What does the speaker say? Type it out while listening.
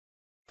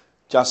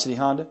Johnson City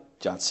Honda,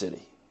 Johnson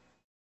City.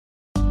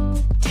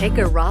 Take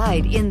a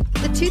ride in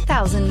the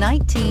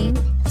 2019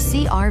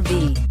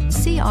 CR-V.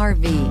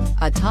 CR-V,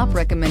 a top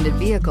recommended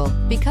vehicle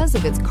because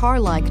of its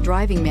car-like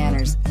driving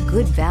manners,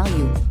 good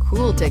value,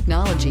 cool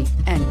technology,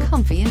 and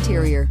comfy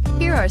interior.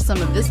 Here are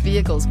some of this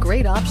vehicle's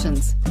great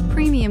options: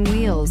 premium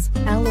wheels,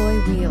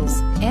 alloy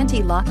wheels,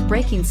 anti-lock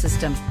braking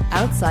system,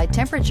 outside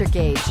temperature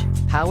gauge,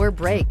 power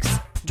brakes,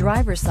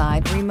 driver's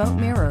side remote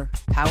mirror,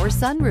 power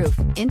sunroof,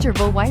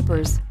 interval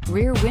wipers,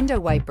 rear window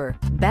wiper,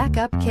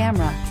 backup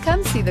camera.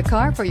 Come see the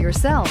car for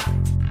yourself.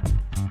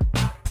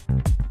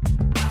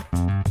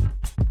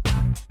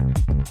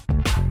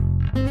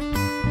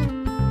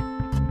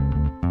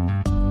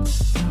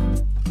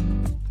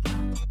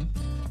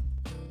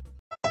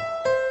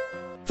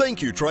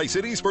 Thank you,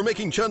 Tri-Cities, for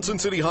making Johnson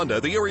City Honda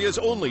the area's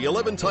only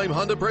 11-time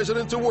Honda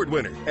President's Award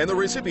winner and the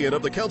recipient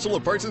of the Council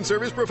of Parts and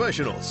Service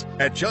Professionals.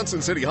 At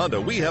Johnson City Honda,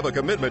 we have a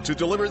commitment to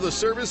deliver the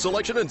service,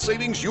 selection, and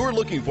savings you're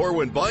looking for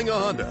when buying a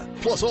Honda.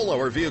 Plus, all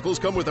our vehicles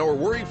come with our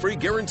worry-free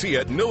guarantee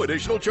at no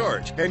additional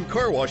charge and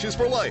car washes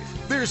for life.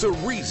 There's a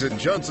reason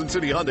Johnson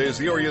City Honda is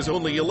the area's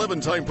only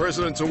 11-time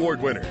President's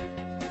Award winner.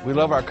 We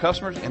love our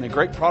customers and the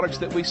great products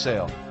that we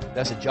sell.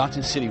 That's the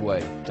Johnson City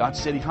way.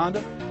 Johnson City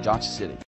Honda, Johnson City.